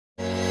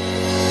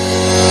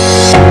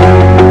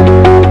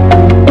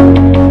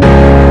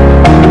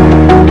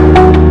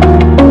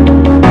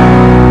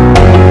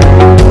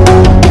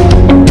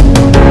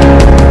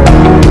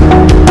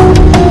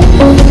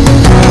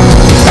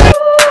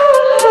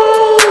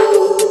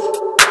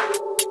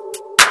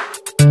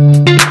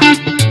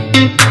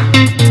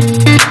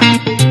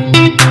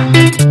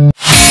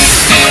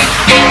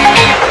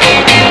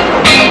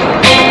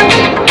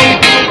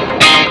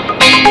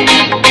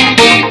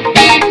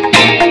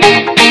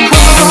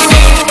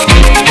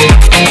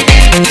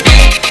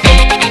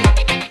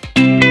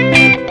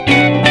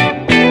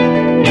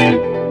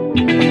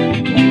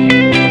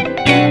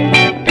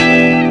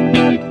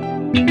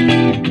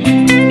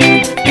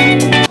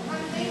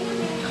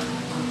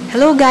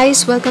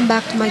guys! Welcome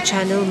back to my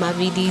channel,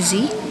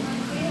 MavyDZ.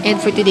 And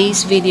for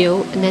today's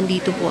video,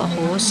 nandito po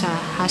ako sa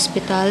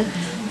hospital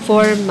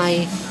for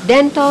my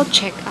dental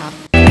check-up.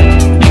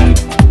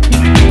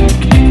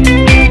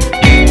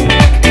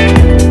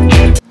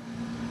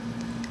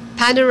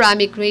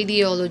 Panoramic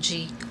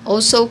Radiology,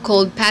 also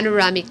called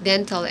Panoramic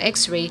Dental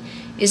X-ray,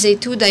 is a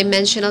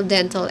two-dimensional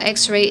dental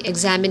X-ray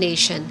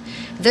examination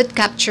that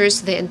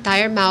captures the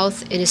entire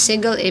mouth in a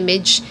single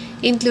image,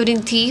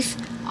 including teeth,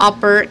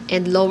 upper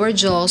and lower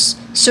jaws,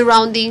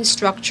 surrounding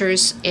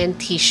structures, and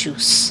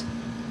tissues.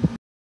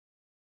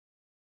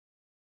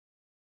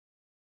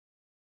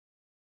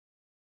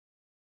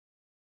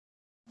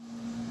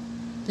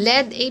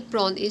 Lead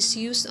apron is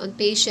used on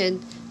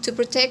patient to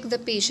protect the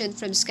patient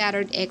from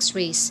scattered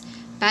X-rays.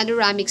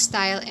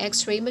 Panoramic-style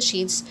X-ray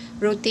machines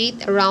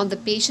rotate around the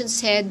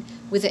patient's head,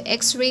 with the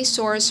X-ray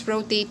source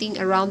rotating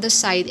around the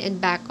side and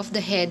back of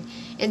the head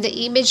and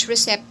the image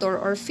receptor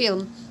or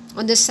film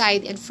on the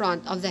side and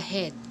front of the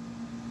head.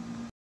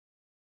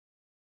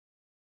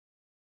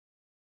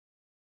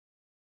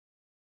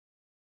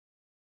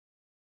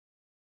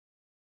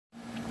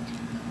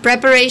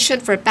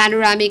 Preparation for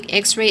panoramic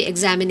X-ray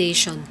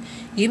examination.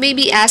 You may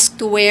be asked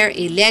to wear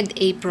a lead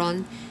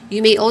apron.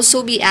 You may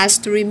also be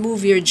asked to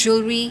remove your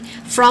jewelry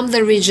from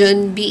the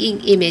region being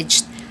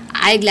imaged,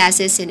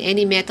 eyeglasses, and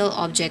any metal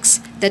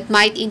objects that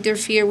might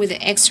interfere with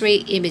the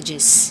X-ray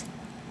images.